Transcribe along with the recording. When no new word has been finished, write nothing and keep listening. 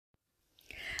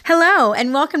Hello,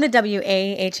 and welcome to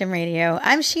WAHM Radio.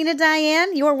 I'm Sheena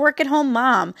Diane, your work-at-home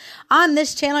mom. On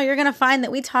this channel, you're going to find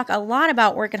that we talk a lot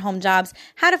about work-at-home jobs,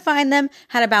 how to find them,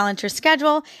 how to balance your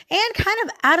schedule, and kind of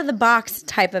out-of-the-box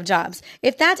type of jobs.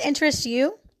 If that interests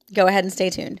you, go ahead and stay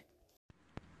tuned.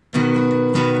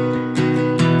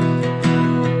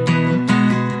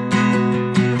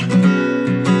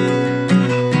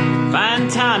 Find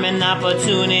time and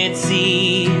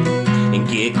opportunity and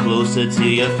get closer to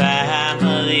your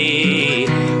family.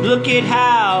 Look at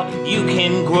how you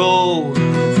can grow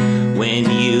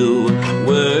when you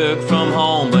work from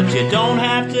home, but you don't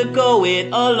have to go it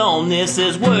alone. This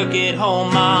is Work at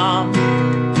Home Mom.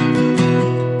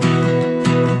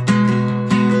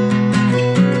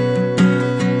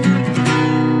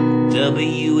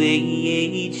 WAHM.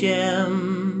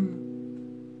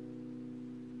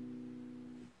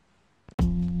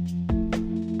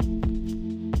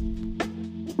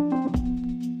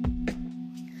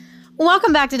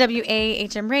 Welcome back to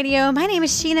WAHM Radio. My name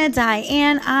is Sheena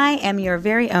Diane. I am your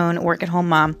very own work-at-home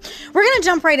mom. We're going to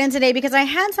jump right in today because I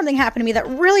had something happen to me that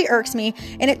really irks me,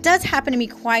 and it does happen to me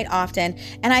quite often,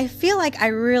 and I feel like I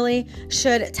really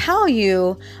should tell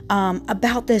you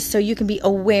about this so you can be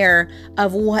aware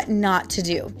of what not to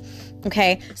do.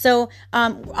 Okay, so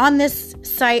on this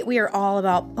site, we are all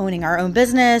about owning our own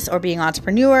business or being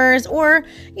entrepreneurs or,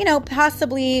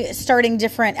 possibly starting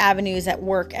different avenues at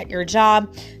work at your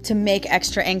job to make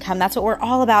extra income. That's what we're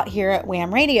all about here at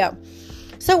WAHM Radio.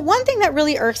 So one thing that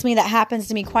really irks me that happens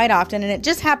to me quite often, and it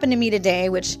just happened to me today,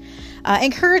 which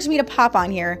encouraged me to pop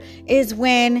on here, is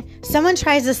when someone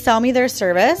tries to sell me their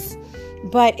service,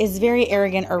 but is very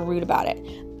arrogant or rude about it.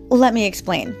 Let me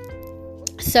explain.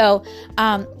 So,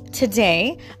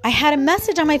 today, I had a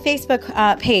message on my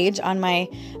Facebook page, on my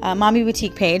Mommy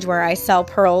Boutique page, where I sell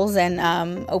pearls and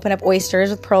open up oysters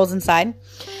with pearls inside.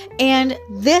 And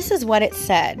this is what it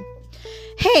said.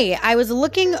 Hey, I was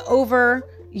looking over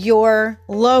your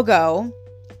logo,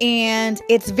 and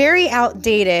it's very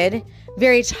outdated,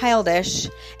 very childish,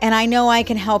 and I know I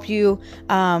can help you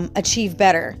achieve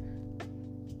better.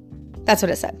 That's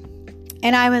what it said.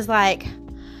 And I was like,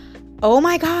 oh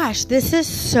my gosh, this is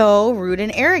so rude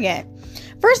and arrogant.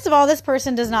 First of all, this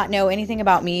person does not know anything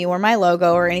about me or my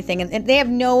logo or anything, and they have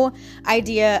no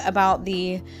idea about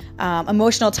the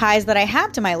emotional ties that I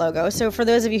have to my logo. So for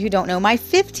those of you who don't know, my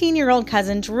 15-year-old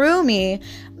cousin drew me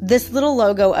this little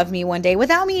logo of me one day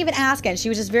without me even asking. She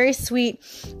was just very sweet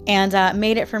and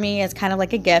made it for me as kind of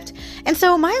like a gift. And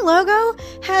so my logo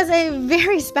has a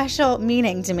very special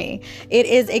meaning to me. It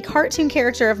is a cartoon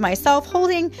character of myself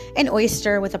holding an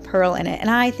oyster with a pearl in it. And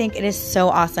I think it is so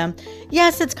awesome.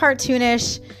 Yes, it's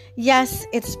cartoonish. Yes,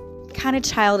 it's kind of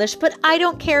childish, but I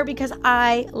don't care because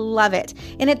I love it.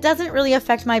 And it doesn't really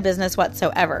affect my business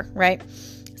whatsoever, right?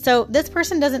 So this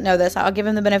person doesn't know this. I'll give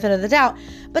him the benefit of the doubt.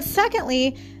 But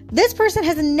secondly, this person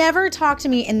has never talked to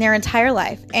me in their entire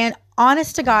life. And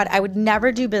honest to God, I would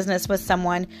never do business with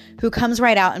someone who comes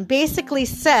right out and basically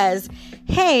says,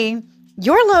 hey,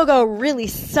 your logo really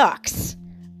sucks.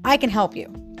 I can help you.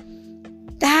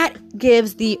 That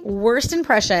gives the worst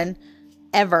impression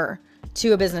ever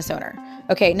to a business owner.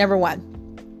 Okay, number one.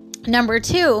 Number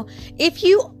two, if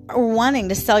you are wanting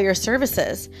to sell your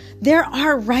services, there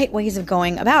are right ways of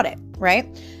going about it, right?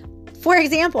 For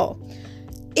example,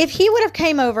 if he would have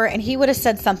came over and he would have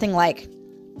said something like,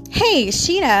 hey,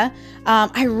 Sheena,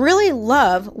 I really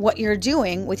love what you're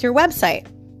doing with your website.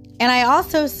 And I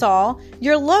also saw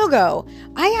your logo.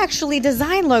 I actually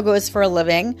design logos for a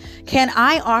living. Can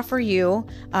I offer you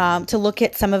to look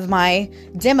at some of my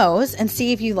demos and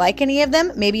see if you like any of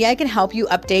them? Maybe I can help you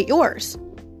update yours.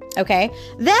 Okay.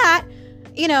 That,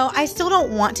 I still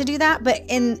don't want to do that. But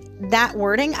in that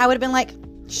wording, I would have been like,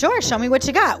 sure, show me what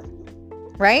you got.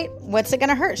 Right? What's it going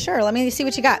to hurt? Sure. Let me see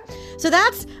what you got. So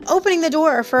that's opening the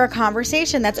door for a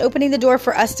conversation. That's opening the door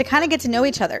for us to kind of get to know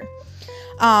each other.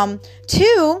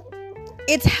 Two,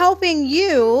 it's helping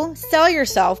you sell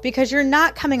yourself because you're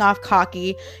not coming off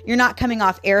cocky. You're not coming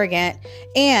off arrogant,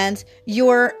 and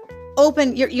you're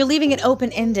open. You're leaving it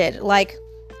open-ended. Like,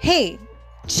 hey,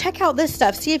 check out this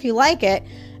stuff. See if you like it,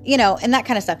 and that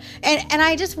kind of stuff. And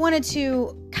I just wanted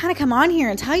to kind of come on here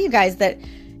and tell you guys that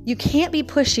you can't be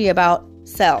pushy about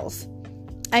sales.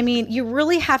 I mean, you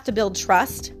really have to build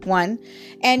trust, one,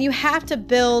 and you have to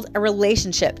build a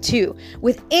relationship, two,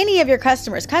 with any of your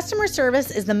customers. Customer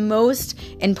service is the most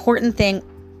important thing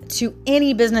to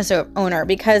any business owner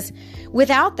because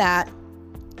without that,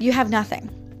 you have nothing.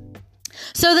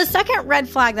 So the second red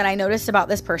flag that I noticed about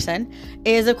this person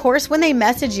is, of course, when they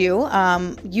message you,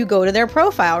 you go to their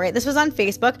profile, right? This was on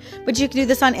Facebook, but you can do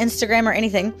this on Instagram or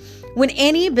anything. When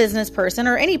any business person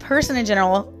or any person in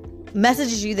general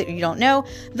messages you that you don't know,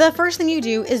 the first thing you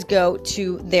do is go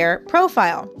to their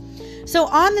profile. So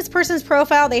on this person's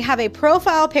profile, they have a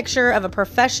profile picture of a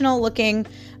professional looking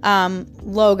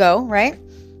logo, right?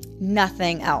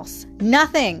 Nothing else.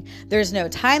 Nothing. There's no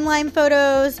timeline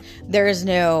photos. There's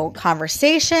no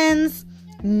conversations.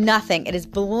 Nothing. It is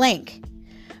blank.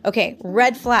 Okay,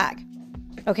 red flag.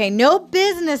 Okay, no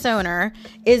business owner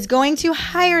is going to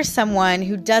hire someone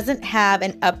who doesn't have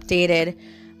an updated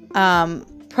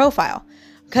profile.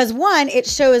 Because one, it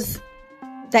shows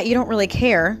that you don't really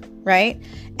care, right?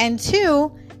 And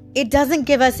two, it doesn't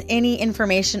give us any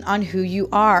information on who you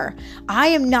are. I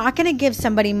am not going to give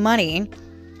somebody money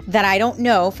that I don't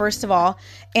know, first of all,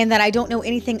 and that I don't know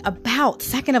anything about,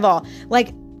 second of all.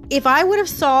 Like, if I would have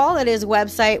saw that his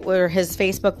website or his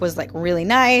Facebook was like really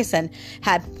nice and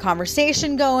had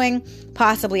conversation going,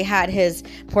 possibly had his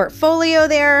portfolio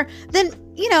there, then,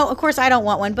 you know, of course I don't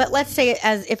want one, but let's say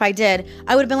as if I did,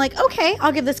 I would have been like, okay,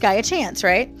 I'll give this guy a chance,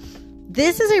 right?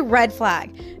 This is a red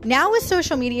flag. Now with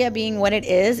social media being what it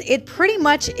is, it pretty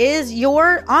much is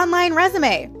your online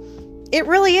resume. It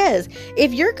really is.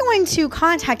 If you're going to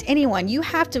contact anyone, you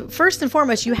have to, first and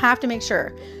foremost, you have to make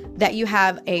sure that you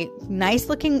have a nice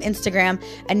looking Instagram,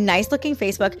 a nice looking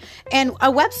Facebook, and a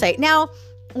website. Now,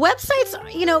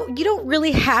 websites, you know, you don't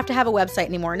really have to have a website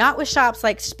anymore. Not with shops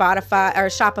like Shopify,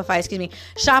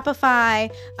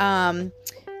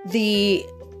 the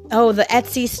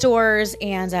Etsy stores,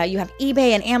 and you have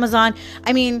eBay and Amazon.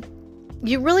 I mean,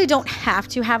 you really don't have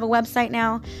to have a website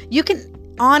now. You can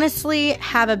honestly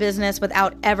have a business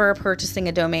without ever purchasing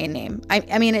a domain name.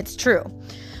 I mean, it's true.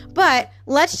 But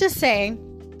let's just say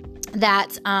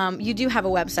that you do have a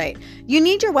website. You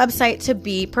need your website to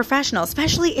be professional,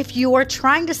 especially if you're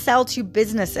trying to sell to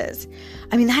businesses.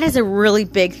 I mean, that is a really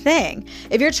big thing.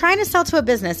 If you're trying to sell to a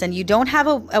business and you don't have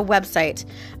a website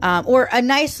or a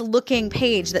nice looking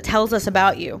page that tells us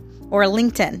about you, or a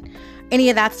LinkedIn, any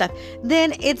of that stuff,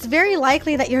 then it's very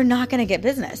likely that you're not going to get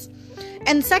business.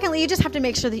 And secondly, you just have to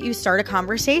make sure that you start a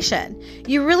conversation.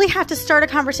 You really have to start a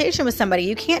conversation with somebody.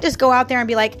 You can't just go out there and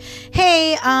be like,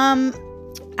 hey,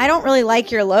 I don't really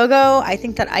like your logo. I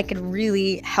think that I could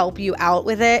really help you out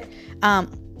with it.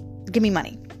 Give me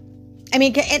money. I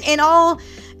mean, in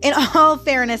all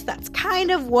fairness, that's kind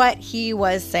of what he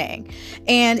was saying.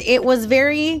 And it was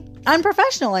very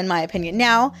unprofessional, in my opinion.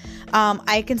 Now,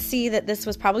 I can see that this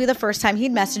was probably the first time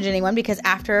he'd messaged anyone, because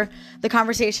after the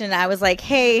conversation, I was like,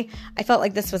 hey, I felt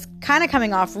like this was kind of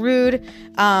coming off rude.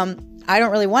 I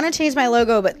don't really want to change my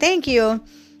logo, but thank you.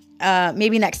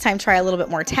 Maybe next time try a little bit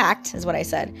more tact, is what I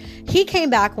said. He came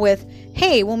back with,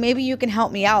 hey, well, maybe you can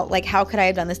help me out. Like, how could I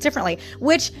have done this differently?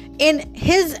 Which in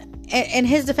his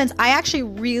defense, I actually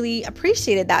really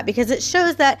appreciated that, because it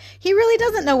shows that he really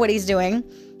doesn't know what he's doing.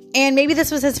 And maybe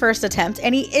this was his first attempt,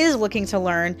 and he is looking to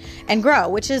learn and grow,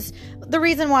 which is the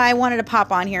reason why I wanted to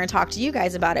pop on here and talk to you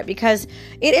guys about it, because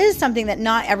it is something that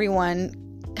not everyone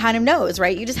kind of knows,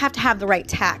 right? You just have to have the right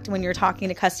tact when you're talking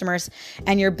to customers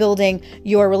and you're building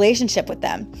your relationship with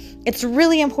them. It's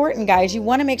really important, guys. You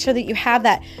want to make sure that you have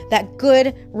that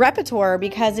good repertoire,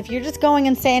 because if you're just going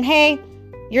and saying, hey,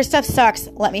 your stuff sucks,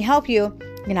 let me help you,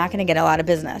 you're not going to get a lot of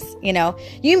business. You know,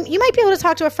 you might be able to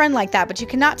talk to a friend like that, but you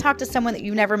cannot talk to someone that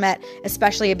you've never met,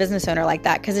 especially a business owner like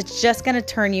that, because it's just going to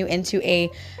turn you into a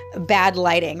bad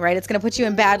lighting, right? It's going to put you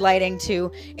in bad lighting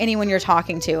to anyone you're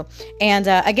talking to. And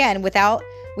again, without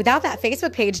that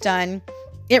Facebook page done,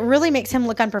 it really makes him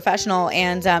look unprofessional.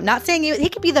 And not saying he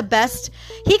could be the best,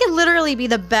 he could literally be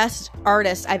the best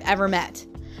artist I've ever met,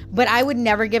 but I would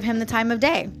never give him the time of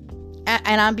day.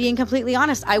 And I'm being completely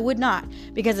honest, I would not,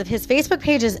 because if his Facebook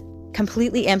page is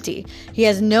completely empty, he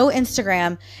has no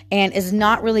Instagram, and is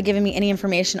not really giving me any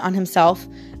information on himself,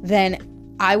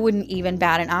 then I wouldn't even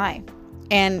bat an eye.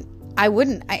 And I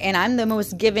wouldn't. And I'm the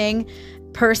most giving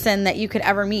person that you could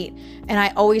ever meet. And I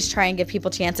always try and give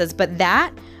people chances. But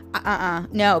that,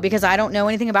 no, because I don't know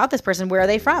anything about this person. Where are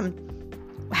they from?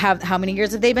 How many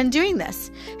years have they been doing this?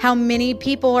 How many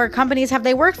people or companies have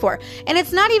they worked for? And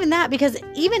it's not even that, because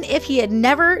even if he had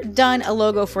never done a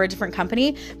logo for a different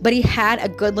company, but he had a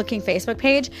good looking Facebook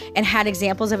page and had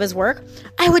examples of his work,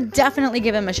 I would definitely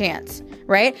give him a chance,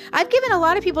 right? I've given a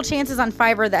lot of people chances on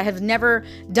Fiverr that have never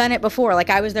done it before. Like,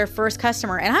 I was their first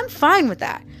customer, and I'm fine with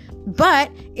that. But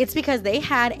it's because they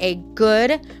had a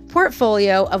good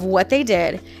portfolio of what they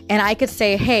did, and I could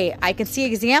say, hey, I can see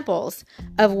examples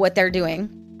of what they're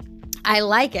doing. I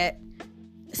like it,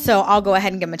 so I'll go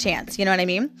ahead and give them a chance. You know what I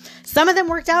mean? Some of them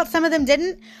worked out, some of them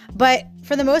didn't, but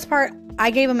for the most part, I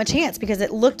gave them a chance because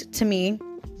it looked to me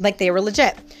like they were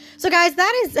legit. So guys,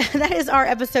 that is our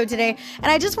episode today. And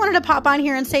I just wanted to pop on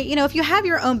here and say, if you have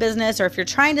your own business or if you're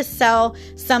trying to sell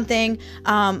something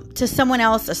to someone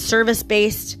else, a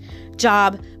service-based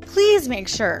job, please make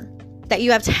sure that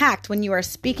you have tact when you are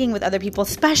speaking with other people,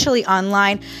 especially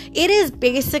online. It is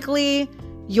basically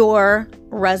your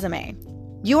resume.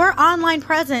 Your online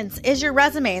presence is your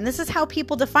resume, and this is how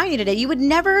people define you today. You would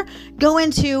never go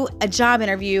into a job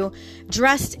interview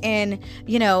dressed in,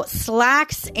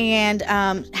 slacks and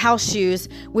house shoes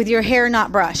with your hair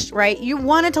not brushed, right? You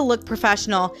want it to look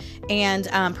professional and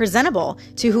presentable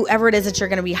to whoever it is that you're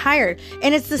going to be hired.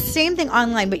 And it's the same thing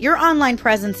online, but your online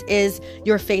presence is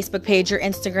your Facebook page, your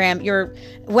Instagram, your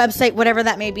website, whatever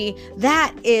that may be.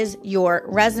 That is your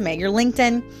resume, your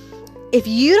LinkedIn. If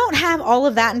you don't have all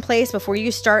of that in place before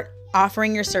you start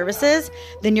offering your services,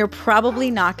 then you're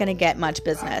probably not going to get much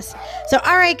business. So,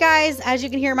 all right, guys, as you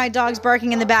can hear, my dog's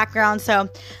barking in the background. So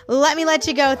let me let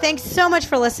you go. Thanks so much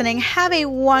for listening. Have a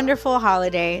wonderful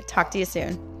holiday. Talk to you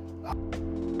soon.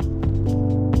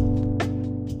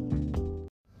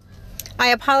 I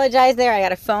apologize there. I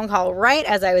got a phone call right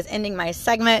as I was ending my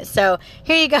segment. So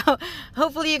here you go.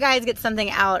 Hopefully you guys get something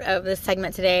out of this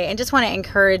segment today, and just want to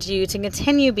encourage you to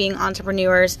continue being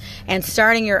entrepreneurs and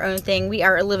starting your own thing. We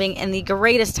are living in the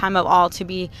greatest time of all to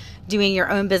be doing your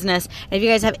own business. And if you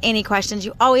guys have any questions,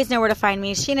 you always know where to find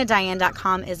me.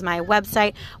 SheenaDiane.com is my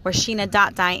website, or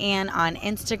Sheena.Diane on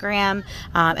Instagram.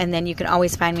 And then you can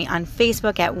always find me on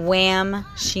Facebook at Wham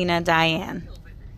Sheena Diane.